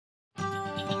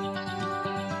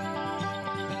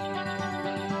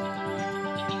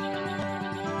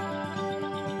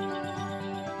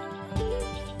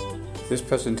This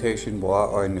presentation will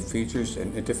outline the features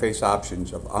and interface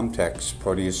options of OMNTEC's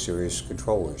Proteus series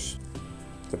controllers.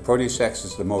 The Proteus X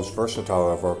is the most versatile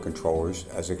of our controllers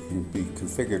as it can be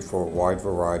configured for a wide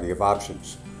variety of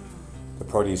options. The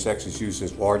Proteus X is used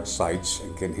as large sites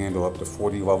and can handle up to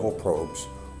 40 level probes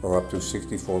or up to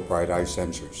 64 bright eye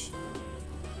sensors.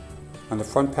 On the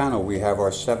front panel we have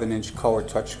our 7-inch color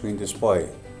touchscreen display.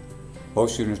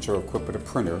 Most units are equipped with a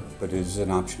printer, but it is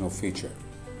an optional feature.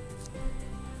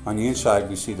 On the inside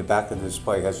we see the back of the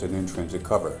display has an intrinsic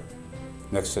cover.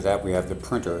 Next to that we have the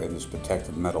printer in this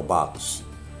protective metal box.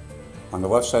 On the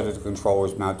left side of the controller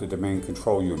is mounted the main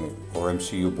control unit, or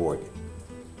MCU board.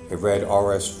 A red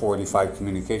RS-485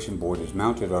 communication board is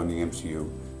mounted on the MCU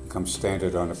and comes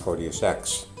standard on the Proteus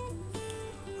X.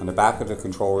 On the back of the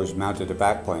controller is mounted a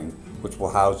backplane which will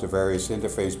house the various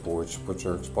interface boards which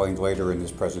are explained later in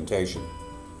this presentation.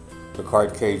 The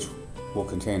card cage will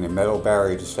contain a metal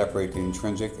barrier to separate the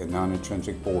intrinsic and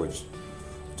non-intrinsic boards.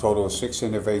 A total of 6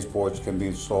 interface boards can be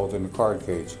installed in the card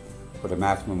cage, with a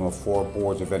maximum of 4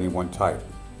 boards of any one type.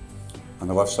 On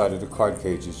the left side of the card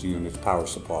cage is the unit's power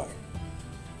supply.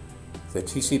 The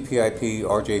TCP/IP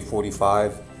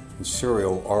RJ45 and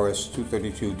serial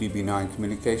RS-232 DB9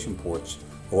 communication ports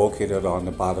are located on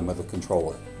the bottom of the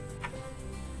controller.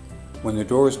 When the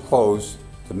door is closed,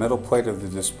 the metal plate of the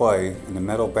display and the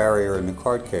metal barrier in the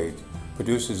card cage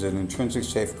produces an intrinsic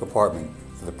safe compartment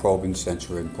for the probe and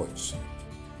sensor inputs.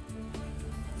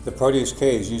 The Proteus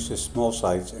K is used as small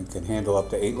sites and can handle up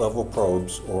to 8 level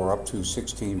probes or up to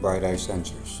 16 bright eye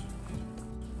sensors.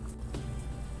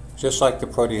 Just like the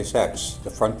Proteus X,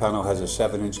 the front panel has a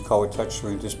 7-inch color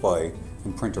touchscreen display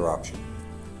and printer option.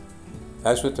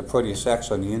 As with the Proteus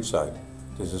X on the inside,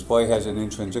 the display has an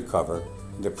intrinsic cover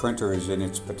and the printer is in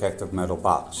its protective metal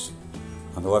box.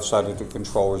 On the left side of the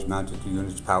controller is mounted the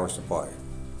unit's power supply.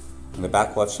 On the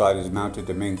back left side is mounted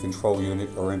the main control unit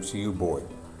or MCU board.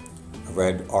 A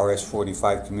red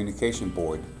RS-485 communication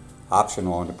board,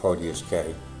 optional on the Proteus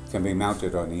K, can be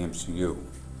mounted on the MCU.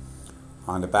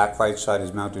 On the back right side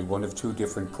is mounted one of 2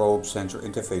 different probe sensor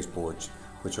interface boards,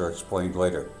 which are explained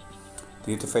later.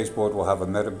 The interface board will have a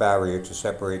metal barrier to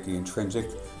separate the intrinsic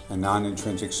and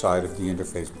non-intrinsic side of the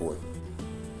interface board.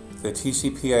 The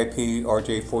TCP/IP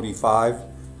RJ45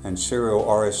 and serial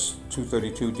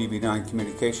RS-232 DB9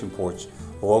 communication ports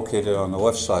are located on the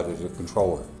left side of the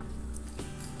controller.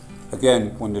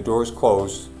 Again, when the door is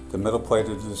closed, the metal plate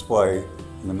of the display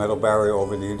and the metal barrier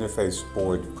over the interface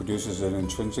board produces an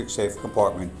intrinsic safe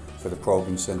compartment for the probe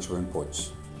and sensor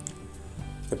inputs.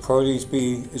 The Proteus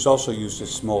B is also used as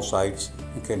small sites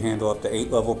and can handle up to 8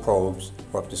 level probes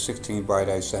or up to 16 bright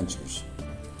eye sensors.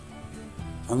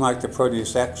 Unlike the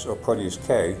Proteus X or Proteus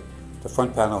K, the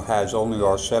front panel has only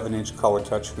our 7-inch color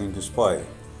touchscreen display.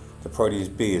 The Proteus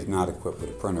B is not equipped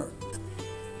with a printer.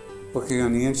 Looking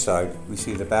on the inside, we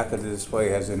see the back of the display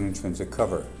has an intrinsic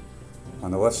cover.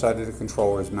 On the left side of the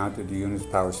controller is mounted the unit's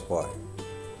power supply.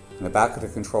 On the back of the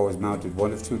controller is mounted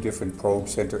one of 2 different probe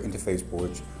center interface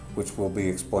boards, which will be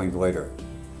explained later.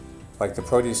 Like the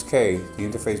Proteus K, the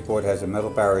interface board has a metal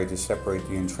barrier to separate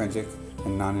the intrinsic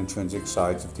and non-intrinsic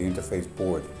sides of the interface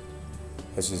board.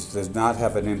 As it does not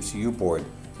have an MCU board,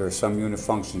 there are some unit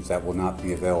functions that will not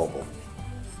be available.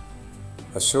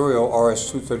 A serial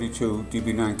RS-232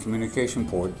 DB9 communication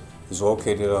port is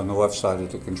located on the left side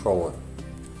of the controller.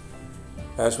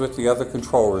 As with the other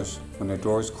controllers, when the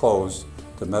door is closed,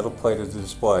 the metal plate of the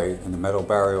display and the metal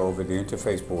barrier over the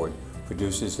interface board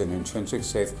produces an intrinsic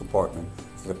safe compartment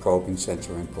for the probe and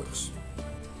sensor inputs.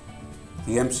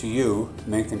 The MCU,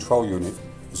 main control unit,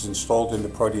 is installed in the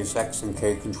Proteus X and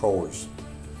K controllers.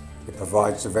 It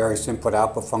provides the various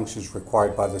input-output functions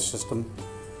required by the system,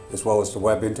 as well as the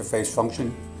web interface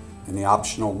function and the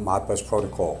optional Modbus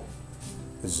protocol.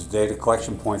 This is a data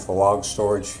collection point for log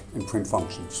storage and print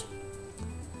functions.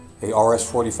 A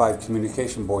RS-45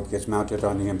 communication board gets mounted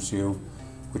on the MCU,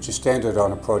 which is standard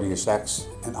on a Proteus X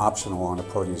and optional on a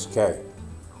Proteus K.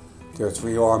 There are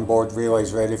 3 onboard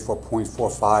relays rated for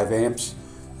 0.45 amps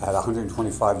at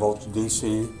 125 volts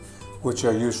DC, which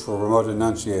are used for remote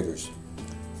annunciators.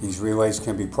 These relays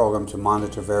can be programmed to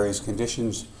monitor various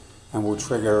conditions and will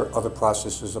trigger other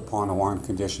processes upon alarm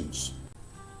conditions.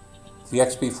 The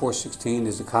XB416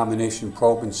 is a combination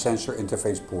probe and sensor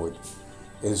interface board.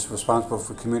 It is responsible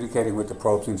for communicating with the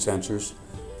probes and sensors,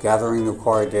 gathering the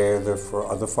required data for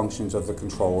other functions of the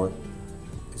controller.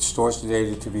 It stores the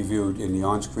data to be viewed in the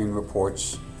on-screen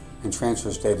reports and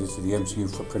transfers data to the MCU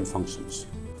for print functions.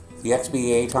 The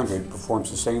XB800 performs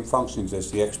the same functions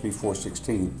as the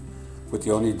XB416, with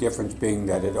the only difference being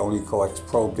that it only collects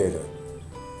probe data.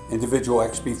 Individual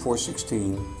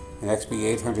XB416 and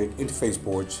XB800 interface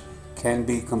boards can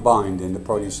be combined in the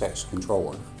Proteus X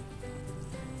controller.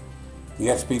 The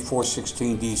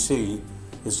XB416DC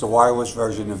is the wireless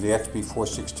version of the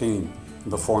XB416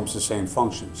 and performs the same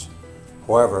functions.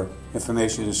 However,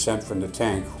 information is sent from the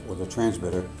tank or the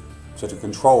transmitter to the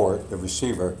controller, the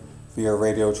receiver, via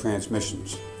radio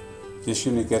transmissions. This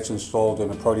unit gets installed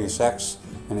in a Proteus X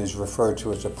and is referred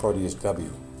to as a Proteus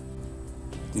W.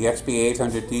 The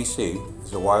XB800DC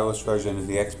is a wireless version of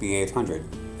the XB800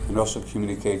 and also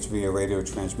communicates via radio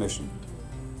transmission.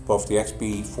 Both the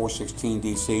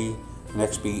XB416DC and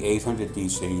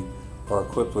XB800DC are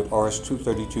equipped with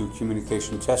RS-232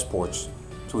 communication test ports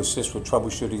to assist with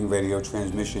troubleshooting radio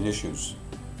transmission issues.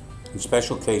 In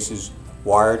special cases,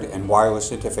 wired and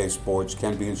wireless interface boards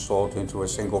can be installed into a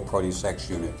single Proteus X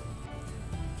unit.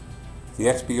 The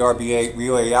XB-RB8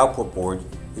 relay output board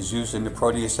is used in the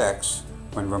Proteus X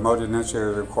when remote and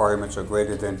necessary requirements are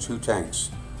greater than 2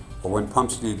 tanks, or when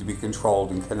pumps need to be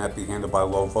controlled and cannot be handled by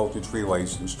low voltage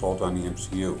relays installed on the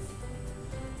MCU.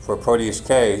 For Proteus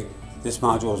K, this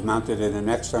module is mounted in an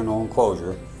external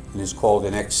enclosure and is called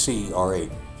an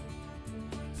XC-R8.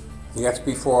 The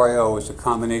XB4IO is a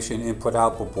combination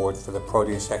input-output board for the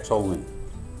Proteus X only.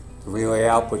 The relay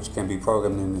outputs can be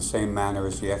programmed in the same manner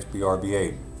as the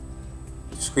XB-RB8.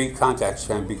 Discrete contacts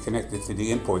can be connected to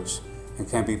the inputs and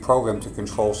can be programmed to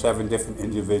control 7 different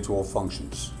individual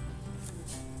functions.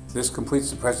 This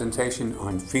completes the presentation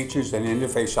on features and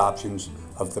interface options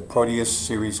of the Proteus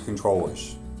series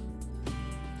controllers.